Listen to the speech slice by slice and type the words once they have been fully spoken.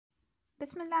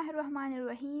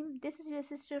Bismillahirrahmanirrahim. This is your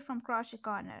sister from Crochet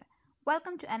Corner.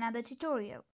 Welcome to another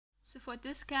tutorial. So for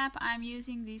this cap I'm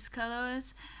using these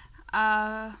colors,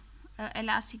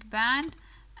 elastic band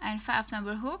and 5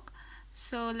 number hook.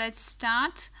 So let's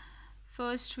start.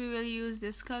 First we will use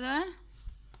this color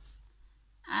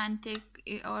and take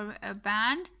our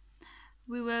band.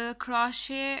 We will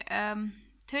crochet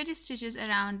 30 stitches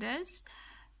around this.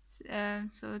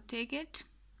 So take it,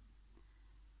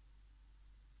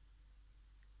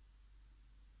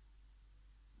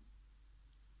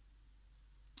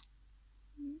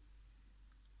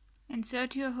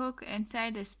 insert your hook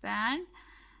inside this band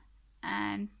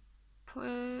and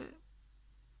pull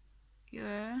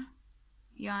your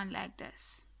yarn like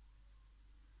this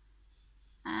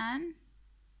and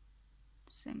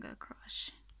single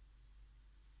crochet.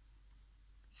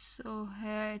 So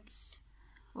here it's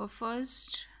our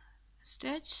first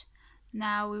stitch.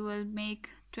 Now we will make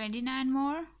 29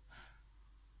 more.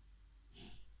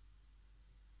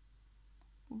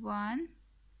 1,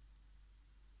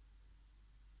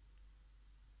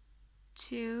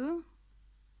 2,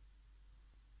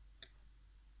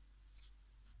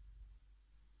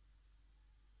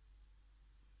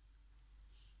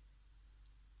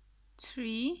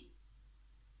 3,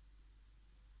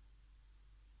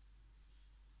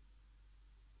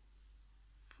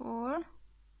 4,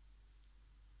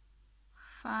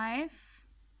 5,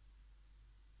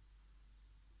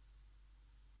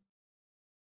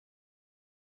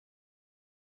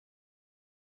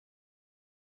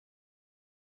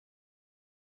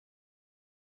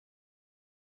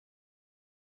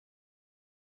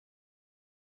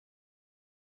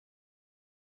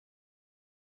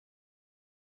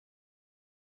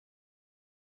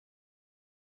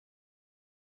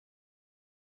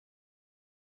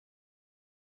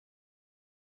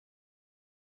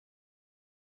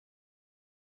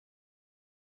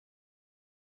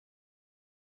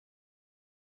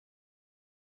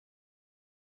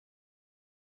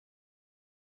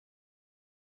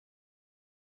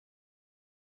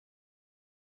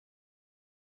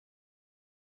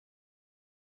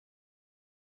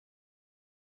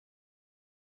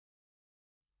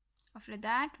 After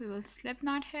that we will slip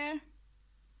knot here,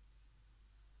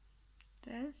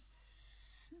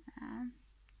 this and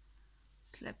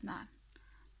slip knot.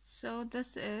 So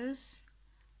this is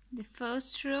the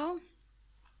first row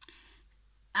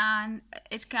and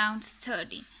it counts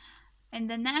 30. In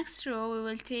the next row we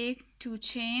will take 2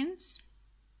 chains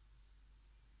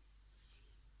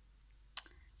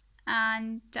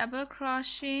and double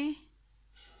crochet,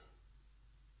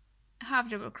 half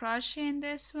double crochet in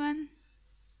this one,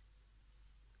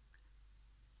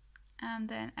 and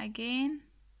then again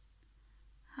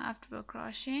half double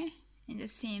crochet in the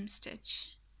same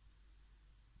stitch,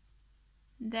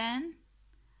 then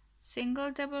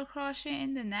single double crochet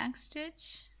in the next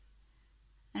stitch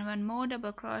and one more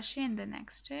double crochet in the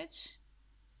next stitch,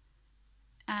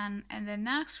 and in the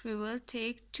next we will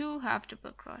take 2 half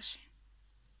double crochet.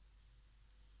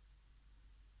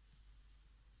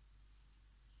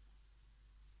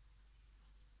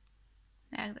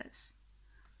 Like this.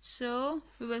 So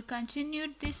we will continue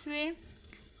this way,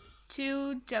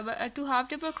 2 half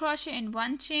double crochet in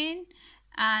one chain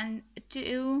and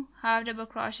 2 half double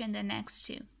crochet in the next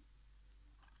 2.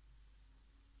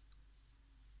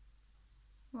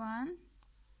 1,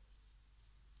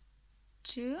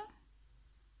 2,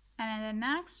 and in the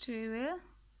next we will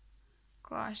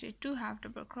crochet 2 half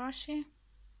double crochet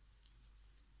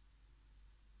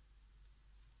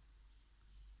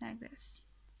like this.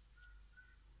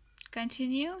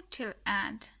 Continue till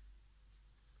end.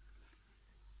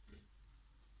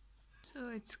 So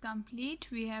it's complete.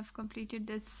 We have completed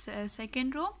this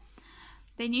second row.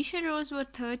 The initial rows were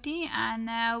 30 and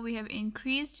now we have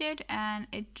increased it and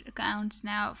it counts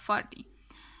now 40.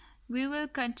 We will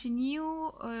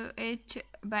continue it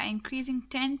by increasing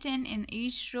 10 in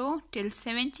each row till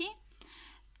 70,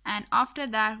 and after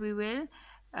that we will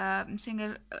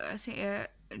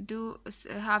do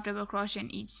half double crochet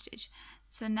in each stitch.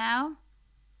 So now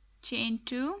chain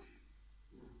 2,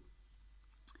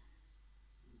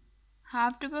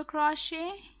 half double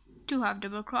crochet, 2 half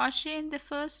double crochet in the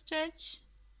first stitch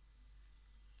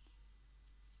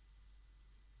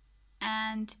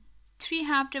and 3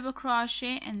 half double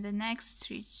crochet in the next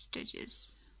 3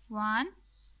 stitches. 1,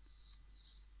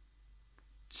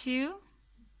 2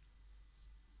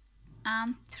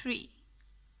 and 3.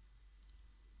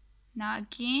 Now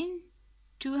again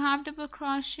 2 half double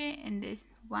crochet in this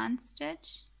one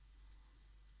stitch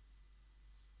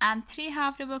and 3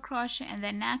 half double crochet in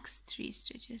the next 3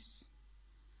 stitches.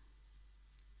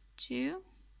 2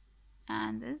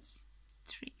 and this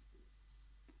 3.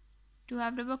 2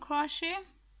 half double crochet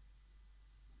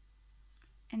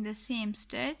in the same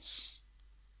stitch,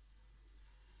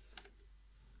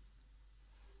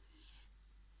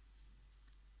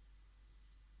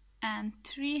 and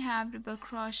 3 half double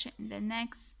crochet in the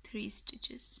next 3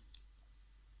 stitches.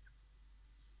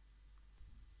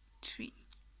 3.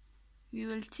 We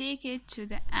will take it to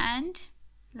the end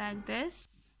like this.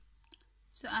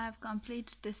 So I have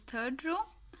completed this third row,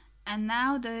 and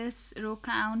now this row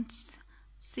counts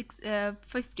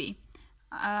 50.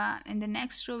 In the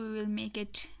next row we will make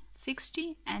it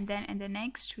 60, and then in the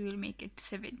next we will make it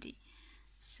 70.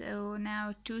 So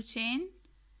now 2 chain,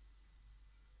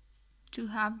 2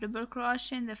 half double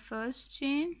crochet in the first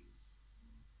chain,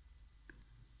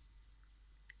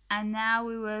 and now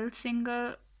we will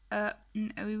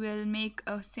make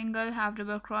a single half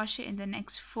double crochet in the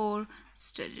next 4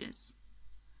 stitches.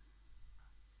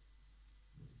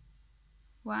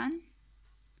 1,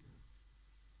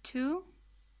 2,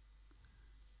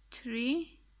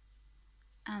 3,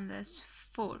 and that's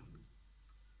 4.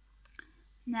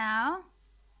 Now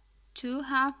 2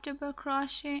 half double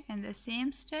crochet in the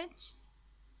same stitch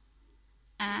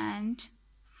and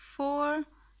 4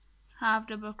 half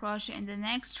double crochet in the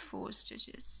next 4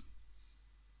 stitches.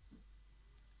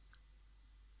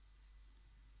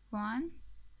 1,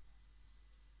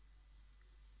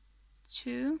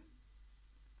 2,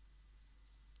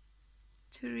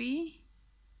 3,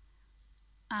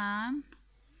 and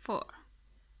 4.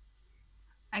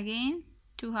 Again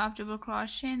 2 half double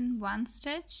crochet in one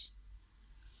stitch,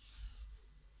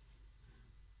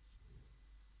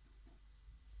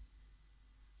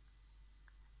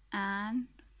 and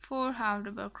 4 half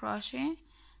double crochet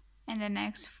in the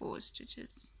next 4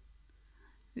 stitches.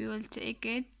 We will take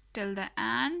it till the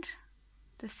end.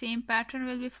 The same pattern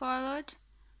will be followed.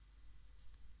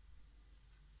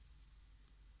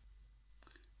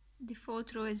 The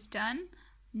 4th row is done.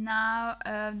 Now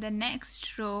the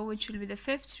next row, which will be the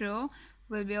 5th row,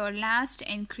 will be our last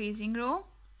increasing row.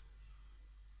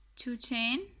 2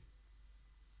 chain,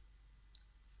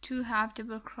 2 half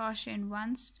double crochet in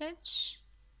one stitch,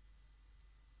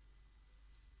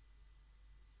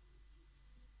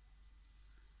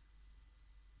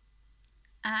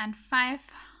 and 5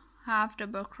 half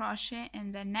double crochet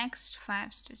in the next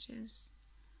 5 stitches.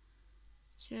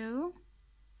 2,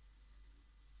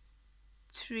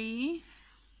 3,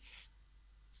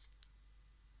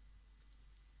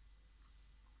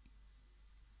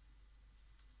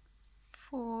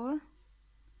 4,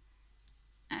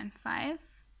 and 5.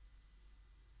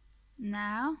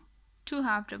 Now 2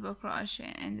 half double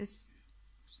crochet in this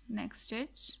next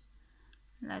stitch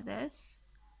like this,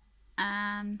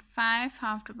 and 5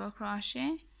 half double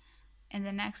crochet in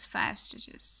the next 5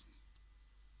 stitches.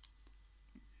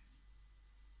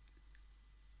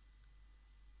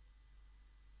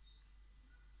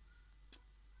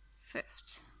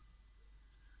 Fifth.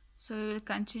 So we will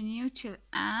continue till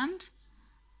end,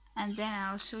 and then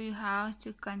I'll show you how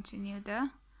to continue the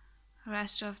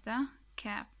rest of the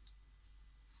cap.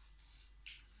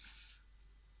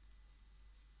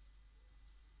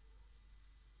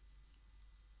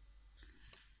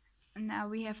 Now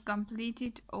we have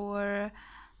completed our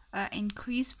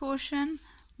increase portion.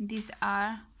 These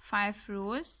are 5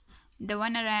 rows, the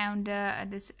one around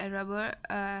this rubber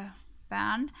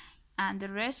band, and the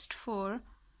rest 4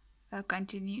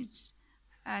 continues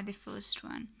the first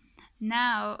one.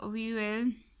 Now we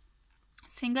will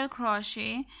single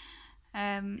crochet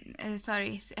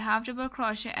half double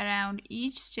crochet around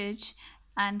each stitch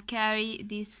and carry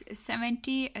these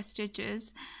 70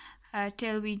 stitches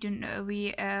till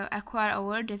we acquire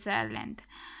our desired length.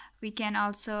 We can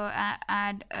also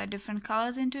add different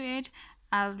colors into it.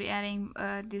 I'll be adding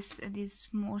these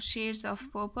more shades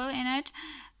of purple in it,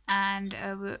 and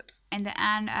in the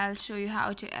end I'll show you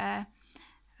how to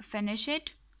finish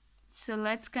it. So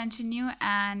let's continue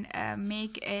and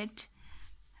make it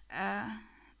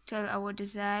till our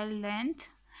desired length.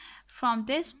 From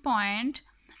this point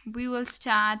we will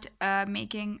start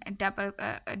making a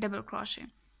double crochet.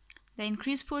 The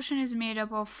increased portion is made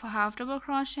up of half double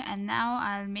crochet, and now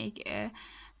I'll make a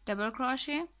double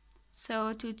crochet.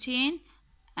 So 2 chain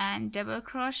and double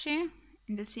crochet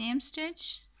in the same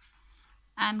stitch,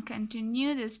 and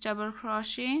continue this double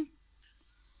crochet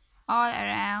all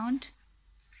around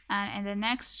and in the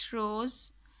next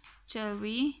rows till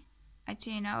we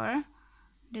attain our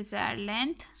desired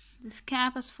length. This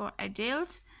cap is for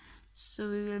adult, so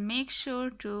we will make sure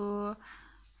to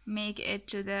make it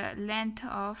to the length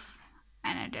of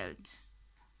an adult.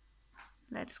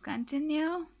 Let's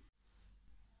continue.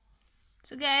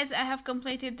 So guys, I have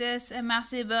completed this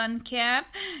massive bun cap.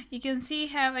 You can see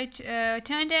how it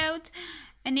turned out.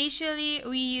 Initially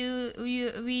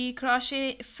we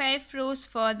crochet 5 rows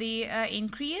for the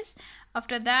increase.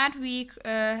 After that we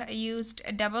used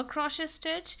a double crochet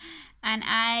stitch, and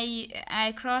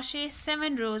I crochet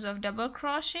 7 rows of double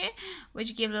crochet,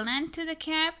 which give length to the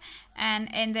cap. And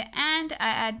in the end I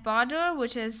add border,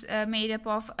 which is made up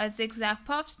of a zigzag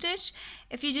puff stitch.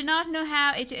 If you do not know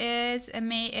how it is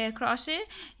crochet,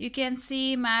 you can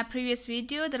see my previous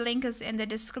video. The link is in the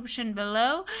description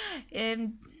below.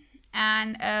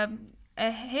 And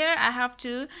here I have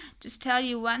to just tell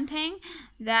you one thing,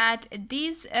 that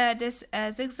this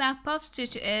zigzag puff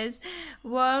stitch is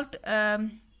worked,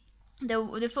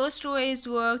 the first row is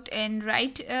worked in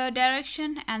right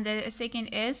direction, and the second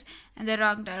is in the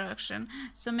wrong direction.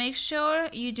 So make sure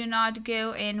you do not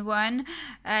go in one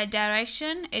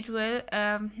direction. It will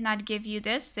not give you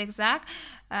this zigzag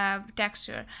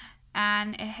texture.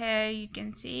 And here you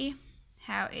can see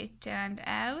how it turned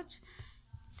out.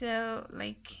 So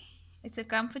like, it's a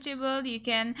comfortable, you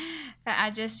can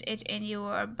adjust it in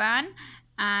your bun,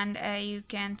 and you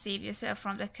can save yourself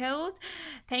from the cold.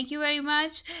 Thank you very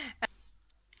much.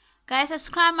 Guys,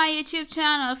 subscribe my YouTube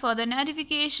channel for the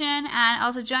notification, and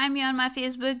also join me on my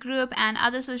Facebook group and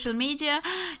other social media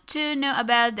to know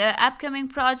about the upcoming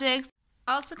projects.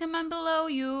 Also comment below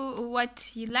what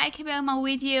you like about my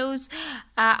videos.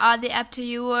 Are they up to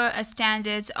your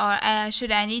standards, or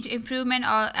should I need improvement,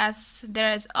 or as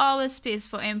there is always space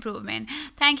for improvement.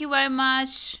 Thank you very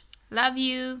much. Love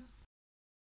you.